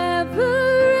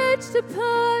etched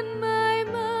upon my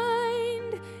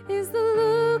mind is the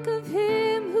look of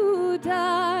him who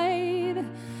died,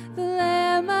 the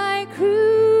Lamb I crucified.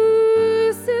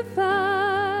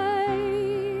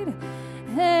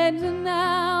 And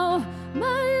now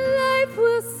my life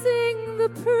will sing the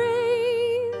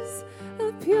praise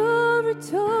of pure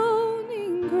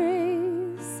atoning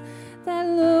grace that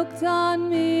looked on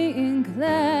me and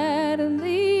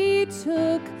gladly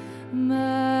took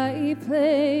my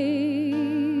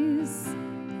place.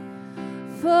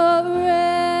 Forever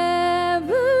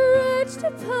etched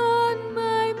upon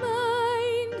my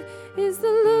mind is the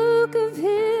look of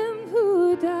him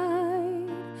who died,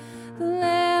 the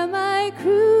Lamb I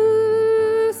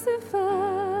crucified.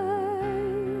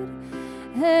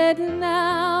 And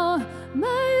now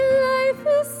my life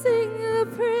will sing the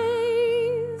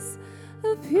praise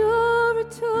of pure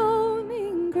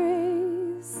atoning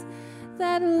grace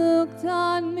that looked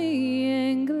on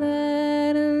me and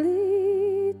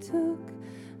gladly took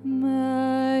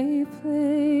my place.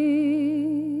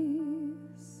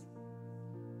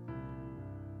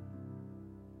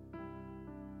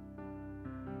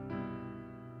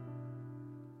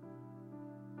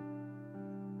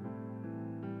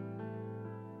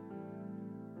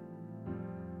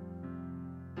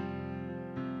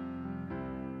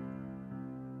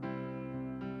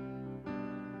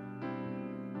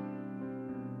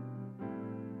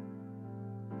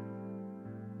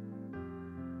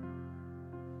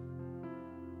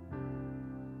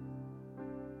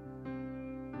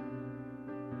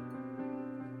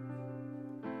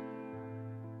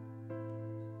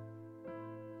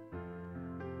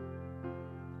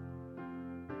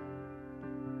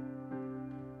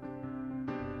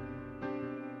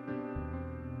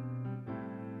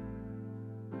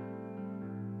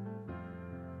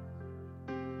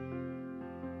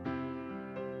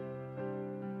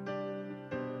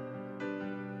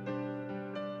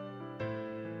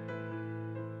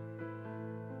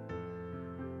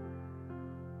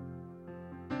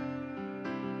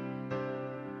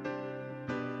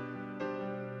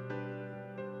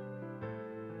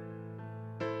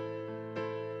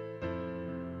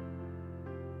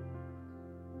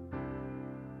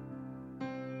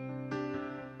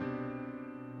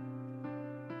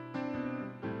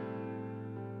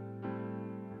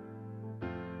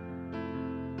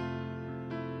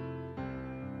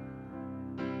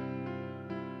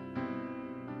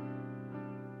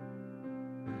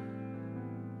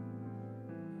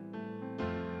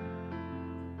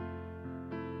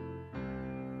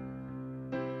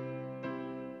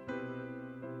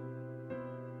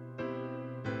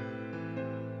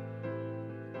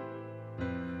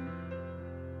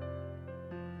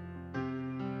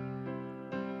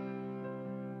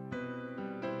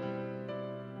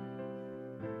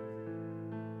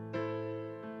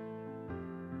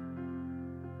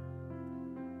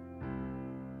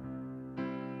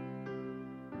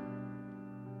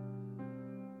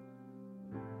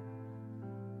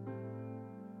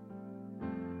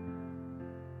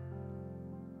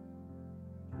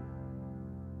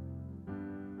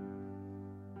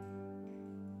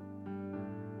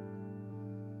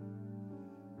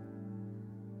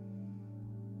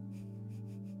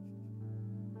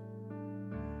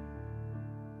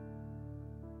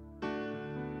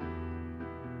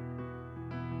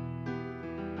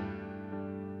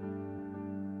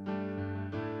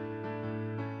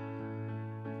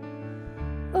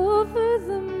 over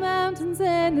the mountains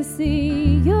and the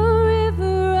sea. Your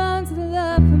river runs with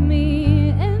love for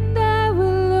me, and I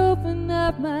will open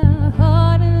up my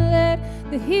heart and let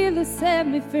the healer set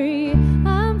me free.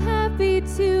 I'm happy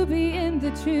to be in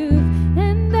the truth,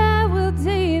 and I will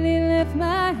daily lift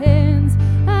my hands.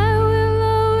 I will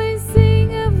always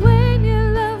sing of when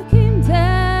your love came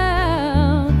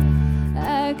down.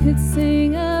 I could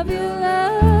sing of your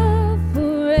love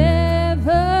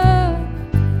forever.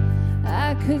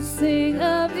 I could sing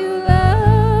of your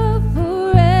love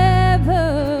forever.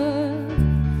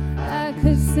 I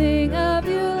could sing of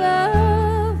your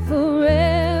love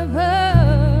forever.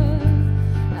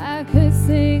 I could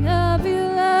sing of your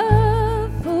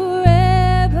love forever.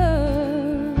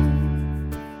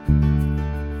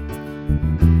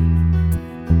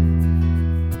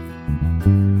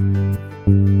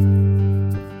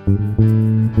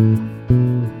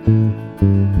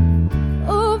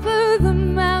 Over the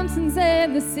mountains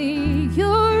and the sea,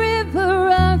 your river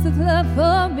runs with love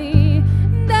for me.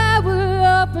 And I will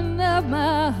open up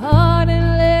my heart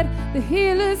and let the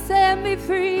healer set me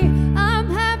free. I'm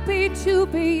happy to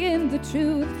be in the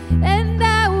truth, and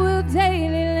I will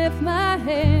daily lift my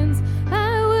hands.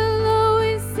 I will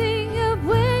always sing of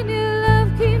when your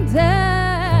love came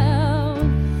down.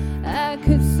 I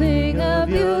could sing of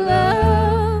your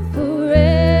love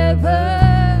forever.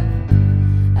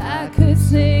 I could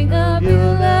sing of your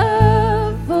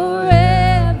love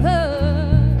forever.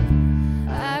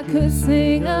 I could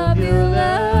sing of your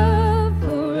love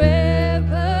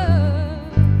forever.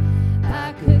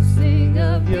 I could sing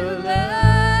of your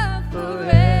love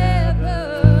forever.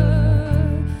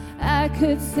 I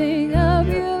could sing of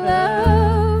your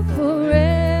love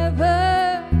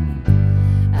forever.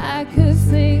 I could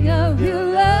sing of your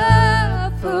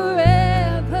love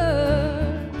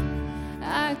forever.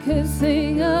 I could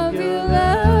sing of your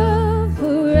love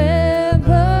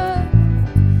forever.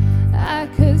 I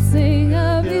could sing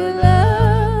of your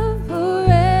love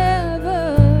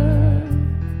forever.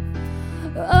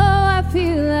 Oh, I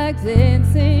feel like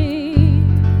dancing.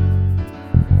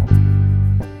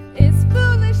 It's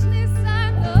foolishness,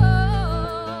 I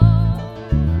know.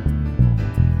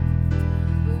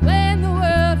 But when the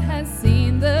world has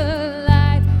seen the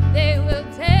light, they will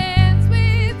dance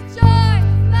with joy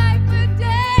like we're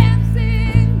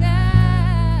dancing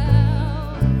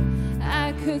now.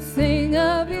 I could sing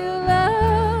of your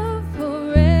love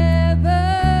forever.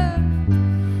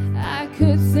 I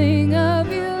could sing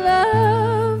of your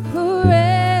love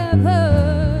forever.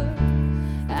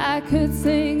 I could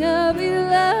sing of your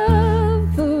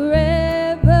love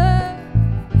forever.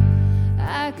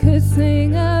 I could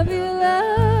sing of your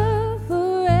love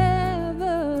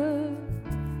forever.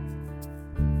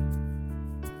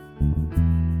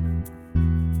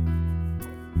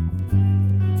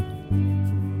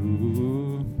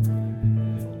 Ooh.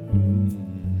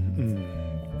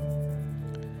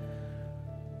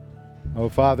 Oh,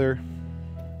 Father,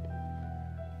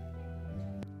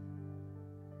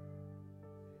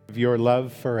 of your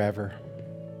love forever.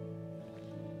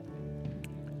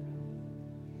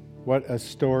 What a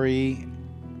story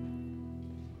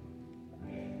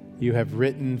you have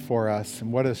written for us,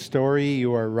 and what a story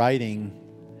you are writing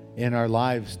in our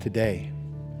lives today.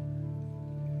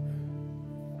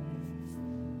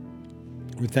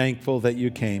 We're thankful that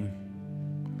you came.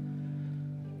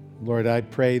 Lord, I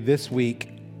pray this week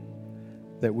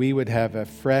that we would have a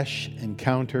fresh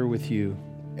encounter with you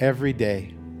every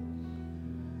day,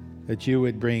 that you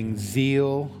would bring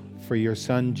zeal for your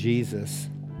Son Jesus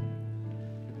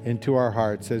into our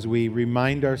hearts as we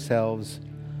remind ourselves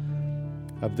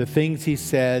of the things he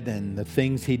said and the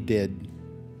things he did.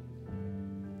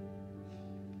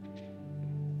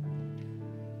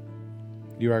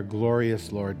 You are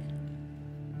glorious, Lord.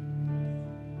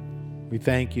 We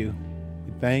thank you.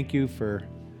 We thank you for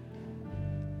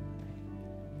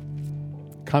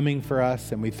coming for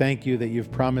us, and we thank you that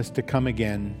you've promised to come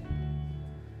again.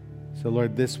 So,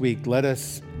 Lord, this week, let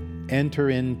us enter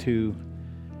into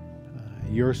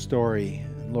your story,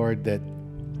 Lord, that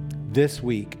this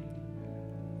week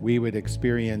we would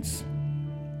experience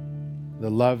the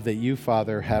love that you,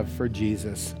 Father, have for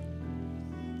Jesus.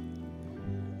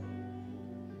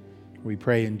 We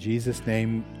pray in Jesus'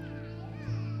 name.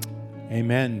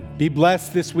 Amen. Be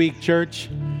blessed this week, church.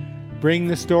 Bring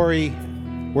the story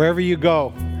wherever you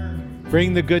go.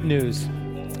 Bring the good news.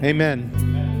 Amen.